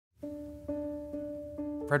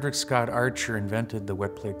Frederick Scott Archer invented the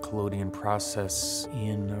wet plate collodion process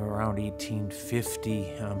in around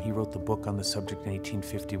 1850. He wrote the book on the subject in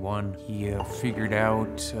 1851. He figured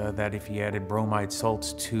out that if he added bromide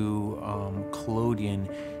salts to collodion,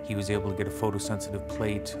 he was able to get a photosensitive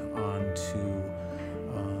plate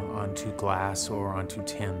onto glass or onto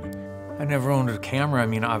tin. I never owned a camera. I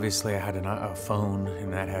mean, obviously I had a phone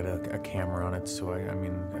and that had a camera on it, so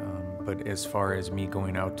but as far as me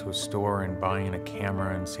going out to a store and buying a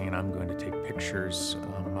camera and saying I'm going to take pictures,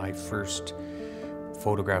 my first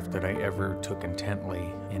photograph that I ever took intently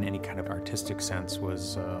in any kind of artistic sense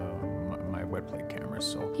was my wet plate camera.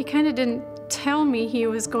 So he kind of didn't tell me he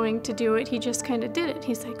was going to do it. He just kind of did it.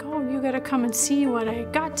 He's like, "Oh, you got to come and see what I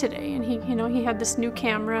got today." And he had this new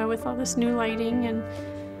camera with all this new lighting, and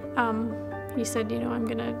he said, "I'm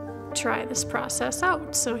gonna try this process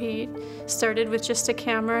out." So he started with just a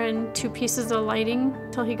camera and 2 pieces of lighting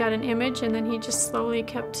till he got an image, and then he just slowly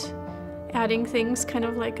kept adding things, kind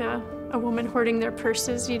of like a woman hoarding their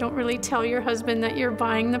purses. You don't really tell your husband that you're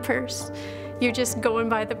buying the purse. You just go and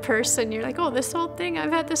buy the purse and you're like, "Oh, this old thing,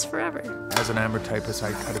 I've had this forever." As an ambrotypist,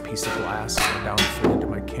 I'd cut a piece of glass down and fit into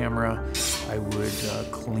my camera. I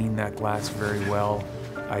would clean that glass very well.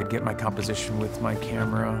 I'd get my composition with my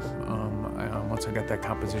camera. Once I got that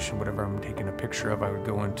composition, whatever I'm taking a picture of, I would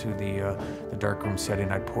go into the darkroom setting.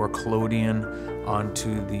 I'd pour collodion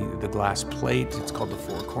onto the glass plate. It's called the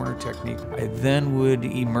 4-corner technique. I then would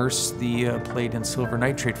immerse the plate in silver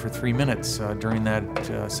nitrate for 3 minutes. During that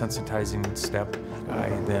sensitizing step, I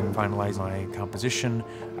then finalized my composition.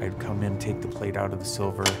 I'd come in, take the plate out of the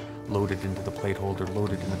silver, load it into the plate holder,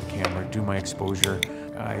 load it into the camera, do my exposure.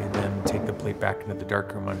 I then take the plate back into the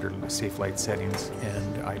darkroom under safe light settings,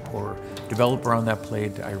 and I pour developer on that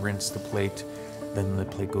plate. I rinse the plate. Then the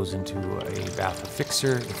plate goes into a bath of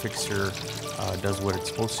fixer. The fixer does what it's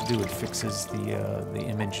supposed to do. It fixes the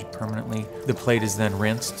image permanently. The plate is then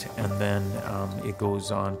rinsed, and then it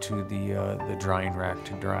goes on to the drying rack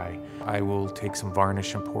to dry. I will take some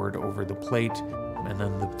varnish and pour it over the plate, and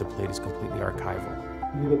then the plate is completely archival.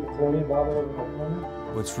 You get the collodion bottle over the corner?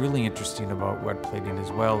 What's really interesting about wet plating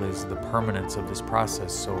as well is the permanence of this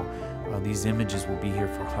process. So these images will be here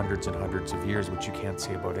for hundreds and hundreds of years, which you can't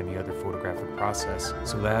say about any other photographic process.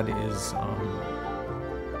 So that is,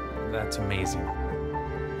 that's amazing.